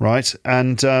 Right?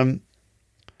 And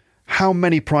how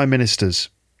many Prime Ministers?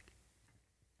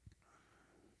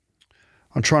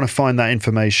 I'm trying to find that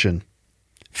information.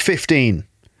 15.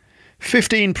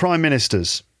 15 Prime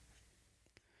Ministers.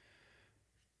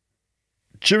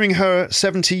 During her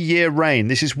 70-year reign,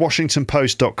 this is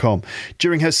WashingtonPost.com,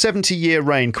 during her 70-year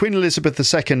reign, Queen Elizabeth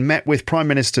II met with prime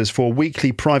ministers for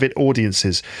weekly private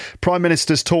audiences. Prime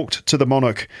ministers talked to the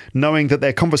monarch, knowing that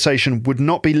their conversation would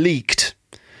not be leaked,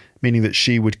 meaning that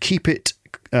she would keep it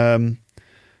to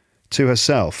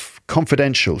herself,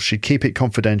 confidential. She'd keep it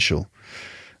confidential.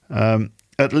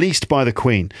 At least by the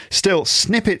Queen. Still,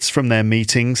 snippets from their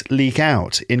meetings leak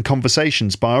out in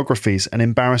conversations, biographies, and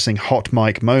embarrassing hot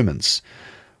mic moments.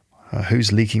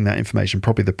 Who's leaking that information?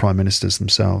 Probably the prime ministers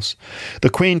themselves. The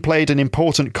Queen played an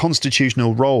important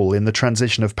constitutional role in the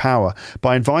transition of power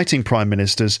by inviting prime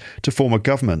ministers to form a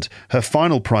government. Her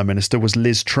final prime minister was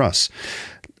Liz Truss.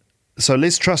 So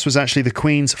Liz Truss was actually the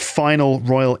Queen's final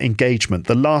royal engagement,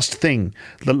 the last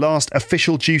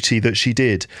official duty that she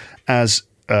did as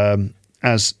the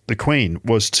Queen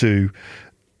was to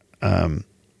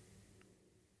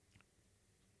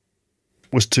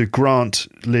grant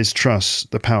Liz Truss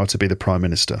the power to be the Prime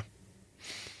Minister.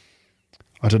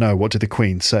 I don't know, what did the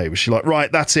Queen say? Was she like,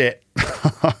 right, that's it,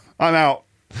 I'm out?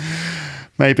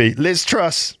 Maybe. Liz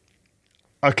Truss,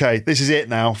 okay, this is it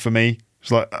now for me. It's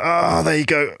like, there you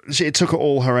go. It took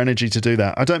all her energy to do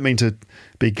that. I don't mean to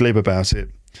be glib about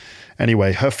it.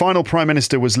 Anyway, her final Prime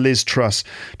Minister was Liz Truss.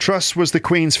 Truss was the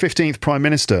Queen's 15th Prime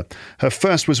Minister. Her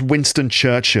first was Winston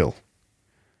Churchill.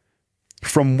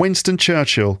 From Winston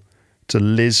Churchill to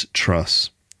Liz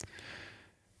Truss.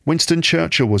 Winston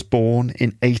Churchill was born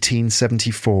in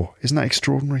 1874. Isn't that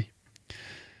extraordinary?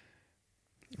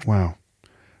 Wow.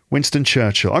 Winston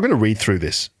Churchill. I'm going to read through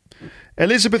this.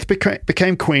 Elizabeth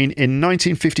became Queen in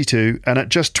 1952 and at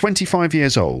just 25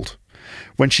 years old.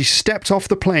 When she stepped off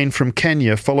the plane from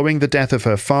Kenya following the death of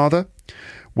her father,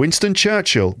 Winston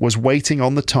Churchill was waiting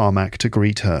on the tarmac to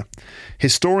greet her.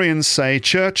 Historians say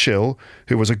Churchill,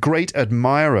 who was a great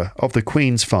admirer of the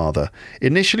Queen's father,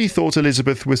 initially thought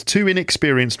Elizabeth was too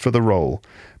inexperienced for the role,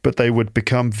 but they would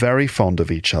become very fond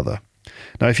of each other.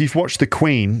 Now, if you've watched The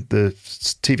Queen, the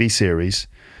TV series,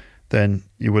 then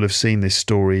you will have seen this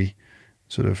story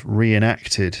sort of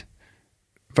reenacted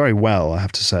very well, I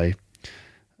have to say.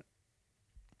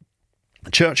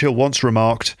 Churchill once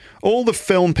remarked, "All the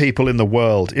film people in the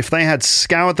world, if they had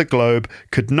scoured the globe,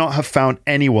 could not have found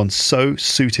anyone so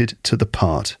suited to the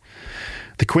part."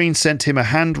 The Queen sent him a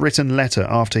handwritten letter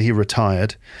after he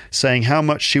retired, saying how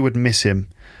much she would miss him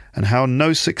and how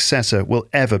no successor will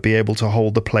ever be able to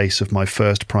hold the place of my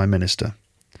first Prime Minister.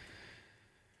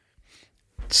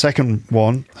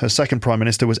 Her second Prime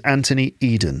Minister was Anthony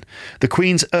Eden. The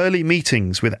Queen's early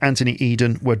meetings with Anthony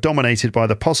Eden were dominated by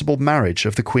the possible marriage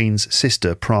of the Queen's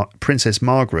sister, Princess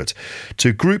Margaret,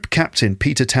 to Group Captain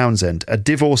Peter Townsend, a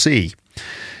divorcee,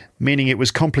 meaning it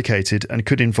was complicated and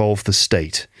could involve the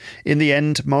state. In the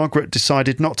end, Margaret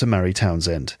decided not to marry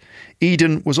Townsend.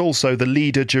 Eden was also the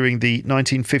leader during the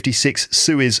 1956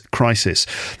 Suez Crisis.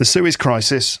 The Suez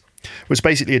Crisis was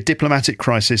basically a diplomatic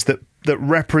crisis that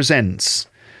represents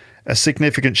a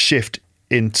significant shift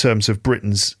in terms of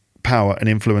Britain's power and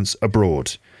influence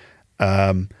abroad.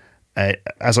 As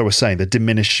I was saying,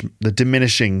 the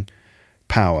diminishing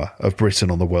power of Britain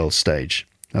on the world stage.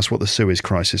 That's what the Suez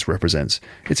Crisis represents.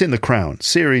 It's in The Crown,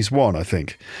 Series 1, I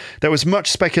think. There was much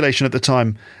speculation at the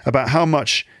time about how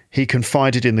much he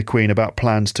confided in the Queen about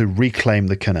plans to reclaim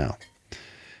the canal.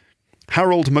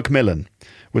 Harold Macmillan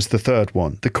was the third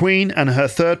one. The Queen and her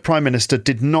third Prime Minister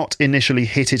did not initially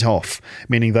hit it off,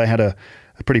 meaning they had a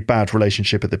pretty bad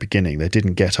relationship at the beginning. They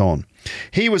didn't get on.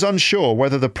 He was unsure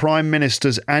whether the Prime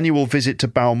Minister's annual visit to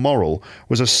Balmoral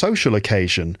was a social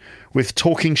occasion, with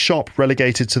talking shop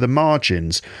relegated to the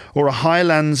margins, or a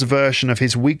Highlands version of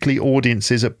his weekly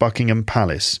audiences at Buckingham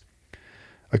Palace,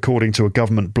 according to a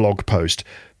government blog post.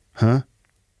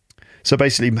 So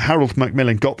basically, Harold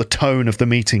Macmillan got the tone of the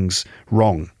meetings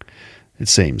wrong, it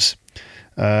seems.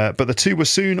 But the two were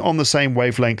soon on the same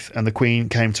wavelength, and the Queen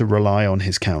came to rely on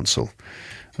his counsel.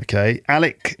 Okay,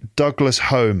 Alec Douglas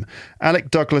Home.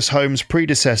 Alec Douglas Home's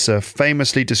predecessor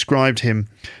famously described him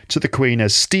to the Queen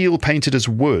as steel painted as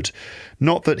wood.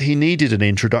 Not that he needed an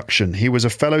introduction. He was a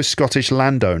fellow Scottish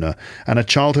landowner and a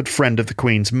childhood friend of the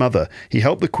Queen's mother. He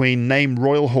helped the Queen name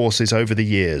royal horses over the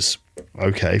years.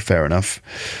 Okay, fair enough.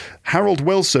 Harold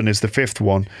Wilson is the fifth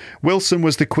one. Wilson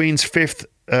was the Queen's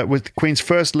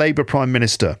first Labour Prime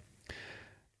Minister.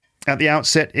 At the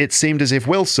outset, it seemed as if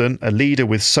Wilson, a leader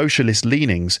with socialist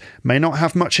leanings, may not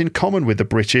have much in common with the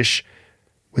British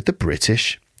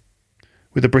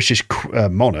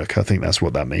monarch. I think that's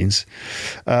what that means.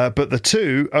 But the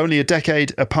two, only a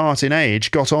decade apart in age,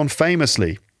 got on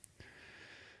famously.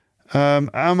 Am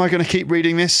I going to keep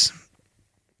reading this?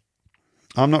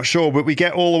 I'm not sure, but we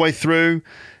get all the way through.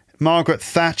 Margaret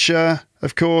Thatcher,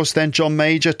 of course, then John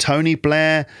Major, Tony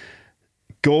Blair,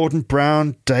 Gordon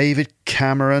Brown, David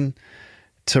Cameron,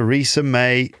 Theresa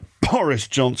May, Boris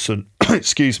Johnson,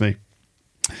 excuse me,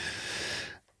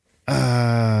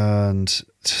 and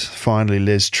finally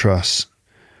Liz Truss.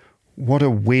 What a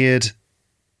weird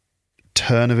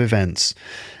turn of events.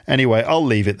 Anyway, I'll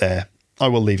leave it there. I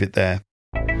will leave it there.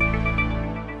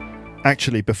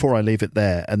 Actually, before I leave it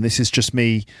there, and this is just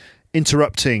me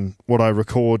interrupting what I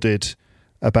recorded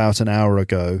about an hour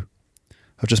ago.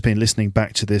 I've just been listening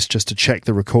back to this just to check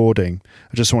the recording.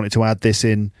 I just wanted to add this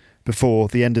in before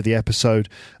the end of the episode.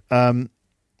 I've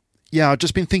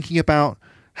just been thinking about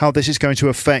how this is going to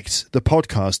affect the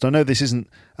podcast. I know this isn't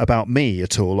about me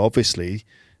at all, obviously,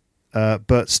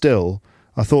 but still,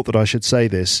 I thought that I should say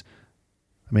this.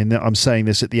 I mean, I'm saying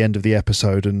this at the end of the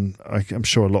episode, and I'm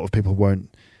sure a lot of people won't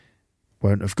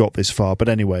have got this far. But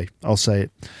anyway, I'll say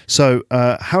it. So,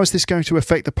 how is this going to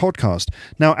affect the podcast?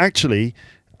 Now, actually,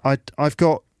 I've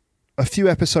got a few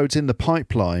episodes in the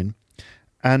pipeline,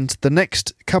 and the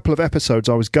next couple of episodes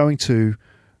I was going to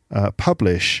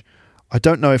publish, I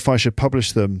don't know if I should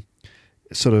publish them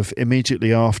sort of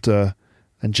immediately after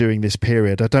and during this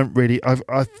period.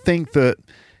 I think that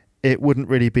it wouldn't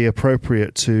really be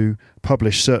appropriate to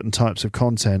publish certain types of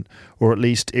content, or at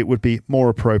least it would be more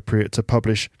appropriate to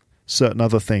publish certain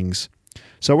other things.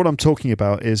 So what I'm talking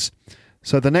about is,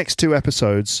 so the next two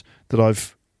episodes that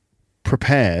I've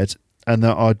prepared and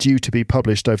that are due to be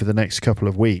published over the next couple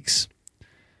of weeks,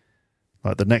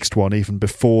 like the next one even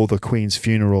before the Queen's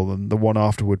funeral, and the one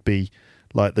after would be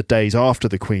like the days after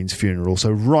the Queen's funeral, so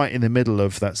right in the middle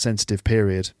of that sensitive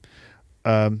period.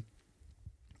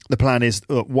 The plan is,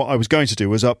 what I was going to do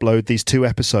was upload these two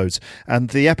episodes, and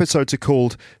the episodes are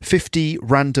called 50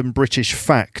 Random British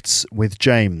Facts with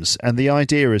James, and the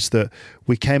idea is that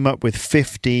we came up with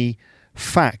 50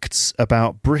 facts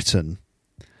about Britain,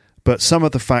 but some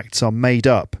of the facts are made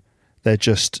up. They're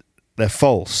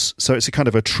false. So it's a kind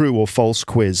of a true or false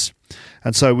quiz.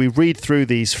 And so we read through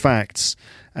these facts,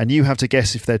 and you have to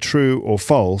guess if they're true or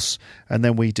false, and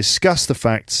then we discuss the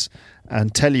facts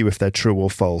and tell you if they're true or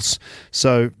false.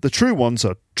 So the true ones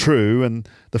are true, and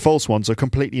the false ones are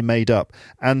completely made up.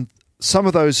 And some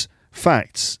of those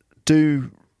facts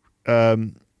do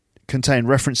contain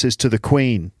references to the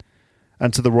Queen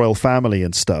and to the royal family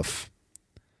and stuff.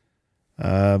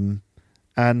 And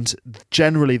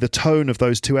generally the tone of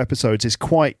those two episodes is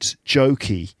quite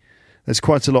jokey. There's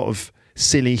quite a lot of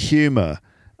silly humour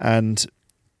and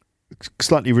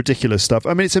slightly ridiculous stuff.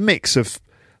 I mean, it's a mix of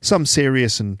some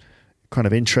serious and kind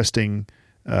of interesting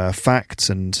facts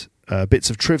and bits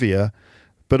of trivia,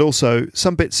 but also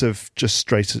some bits of just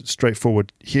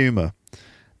straightforward humour.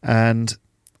 And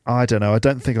I don't know, I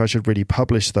don't think I should really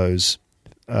publish those.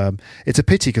 It's a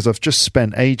pity because I've just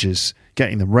spent ages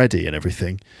getting them ready and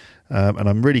everything, and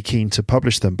I'm really keen to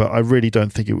publish them, but I really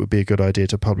don't think it would be a good idea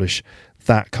to publish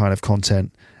that kind of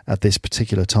content at this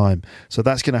particular time. So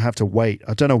that's going to have to wait.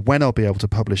 I don't know when I'll be able to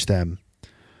publish them.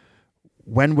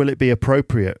 When will it be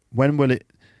appropriate? When will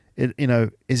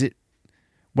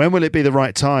when will it be the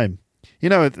right time? You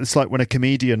know, it's like when a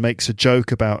comedian makes a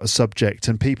joke about a subject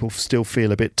and people still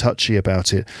feel a bit touchy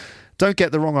about it. Don't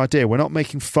get the wrong idea. We're not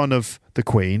making fun of the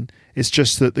Queen. It's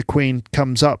just that the Queen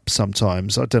comes up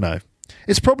sometimes. I don't know.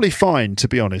 It's probably fine, to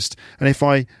be honest. And if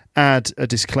I add a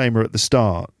disclaimer at the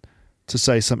start to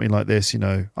say something like this,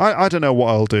 I don't know what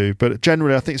I'll do, but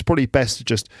generally I think it's probably best to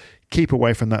just keep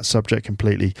away from that subject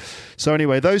completely. So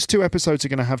anyway, those two episodes are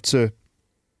going to have to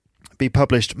be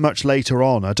published much later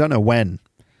on. I don't know when.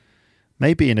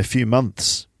 Maybe in a few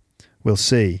months. We'll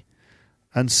see.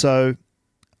 And so,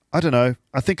 I don't know.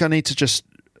 I think I need to just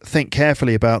think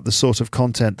carefully about the sort of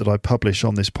content that I publish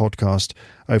on this podcast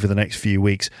over the next few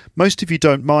weeks. Most of you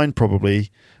don't mind,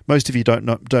 probably. Most of you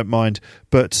don't mind.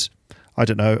 But, I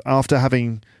don't know. After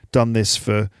having done this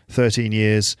for 13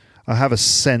 years, I have a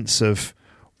sense of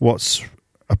what's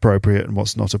appropriate and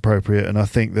what's not appropriate, and I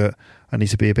think that I need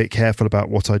to be a bit careful about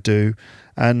what I do.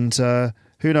 And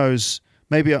who knows,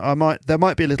 maybe there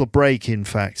might be a little break. In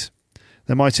fact,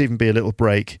 there might even be a little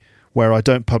break where I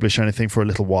don't publish anything for a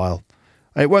little while.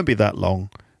 It won't be that long,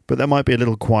 but there might be a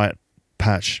little quiet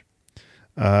patch,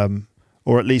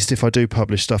 or at least if I do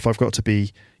publish stuff, I've got to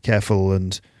be careful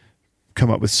and come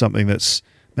up with something that's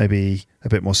maybe a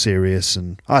bit more serious,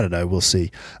 and I don't know, we'll see.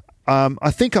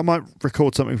 I think I might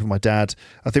record something for my dad.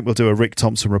 I think we'll do a Rick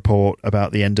Thompson report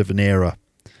about the end of an era,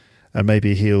 and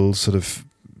maybe he'll sort of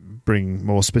bring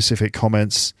more specific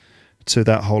comments to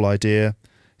that whole idea.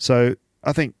 So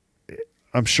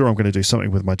I'm sure I'm going to do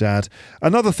something with my dad.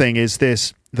 Another thing is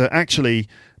this, that actually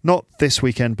not this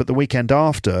weekend, but the weekend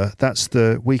after. That's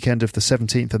the weekend of the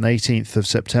 17th and 18th of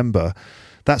September.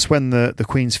 That's when the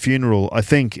Queen's funeral, I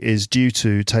think, is due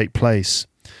to take place.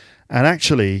 And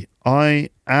actually, I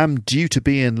am due to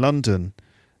be in London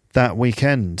that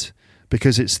weekend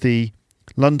because it's the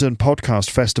London Podcast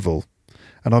Festival.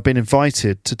 And I've been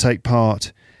invited to take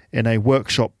part in a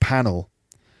workshop panel.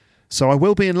 So I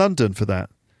will be in London for that,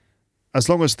 as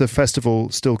long as the festival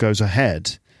still goes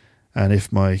ahead. And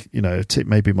if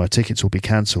maybe my tickets will be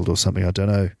cancelled or something, I don't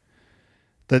know.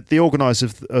 The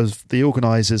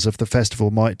organisers of the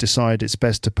festival might decide it's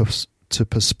best to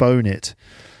postpone it,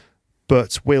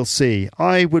 but we'll see.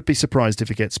 I would be surprised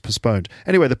if it gets postponed.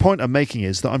 Anyway, the point I'm making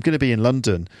is that I'm going to be in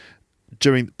London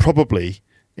during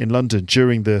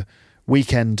the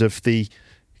weekend of the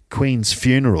Queen's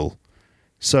funeral.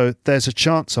 So there's a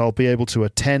chance I'll be able to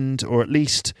attend, or at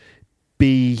least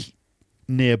be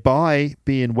nearby,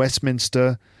 be in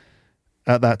Westminster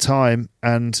at that time.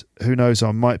 And who knows,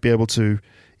 I might be able to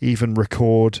even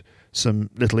record some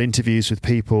little interviews with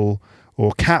people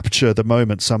or capture the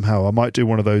moment somehow. I might do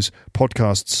one of those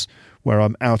podcasts where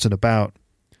I'm out and about.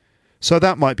 So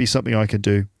that might be something I can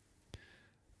do.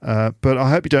 But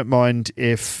I hope you don't mind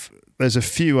if there's a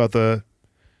few other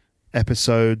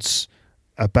episodes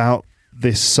about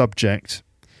this subject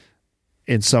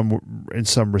in some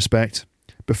respect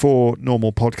before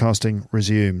normal podcasting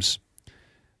resumes.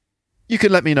 You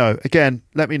can let me know. Again,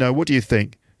 let me know. What do you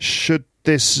think? Should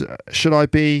I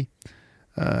be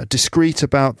discreet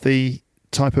about the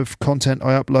type of content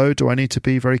I upload? Do I need to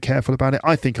be very careful about it?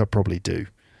 I think I probably do.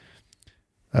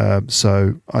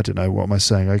 So I don't know. What am I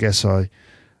saying? I guess I'm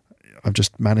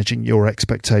just managing your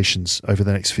expectations over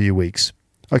the next few weeks.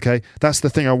 Okay, that's the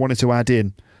thing I wanted to add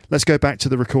in. Let's go back to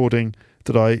the recording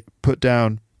that I put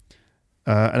down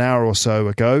an hour or so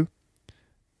ago,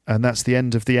 and that's the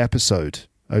end of the episode.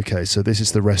 Okay, so this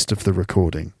is the rest of the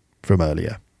recording from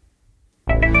earlier.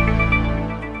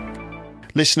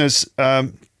 Listeners,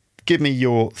 give me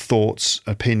your thoughts,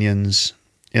 opinions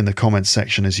in the comments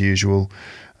section as usual.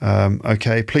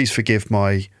 Okay, please forgive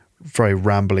my very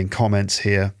rambling comments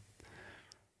here.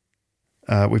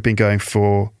 We've been going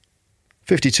for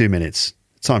 52 minutes.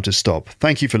 Time to stop.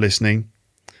 Thank you for listening.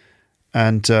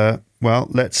 And,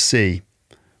 let's see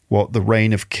what the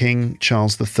reign of King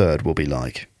Charles III will be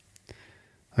like.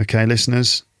 Okay,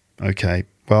 listeners? Okay.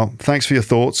 Well, thanks for your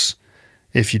thoughts.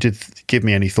 If you did give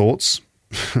me any thoughts.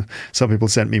 Some people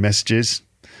sent me messages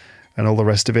and all the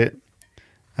rest of it.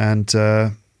 And,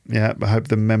 I hope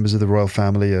the members of the royal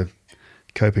family are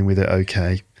coping with it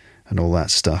okay and all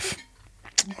that stuff.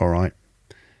 All right.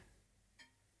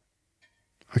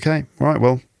 Okay. All right.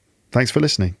 Well, thanks for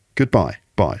listening. Goodbye.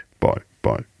 Bye. Bye.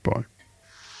 Bye. Bye.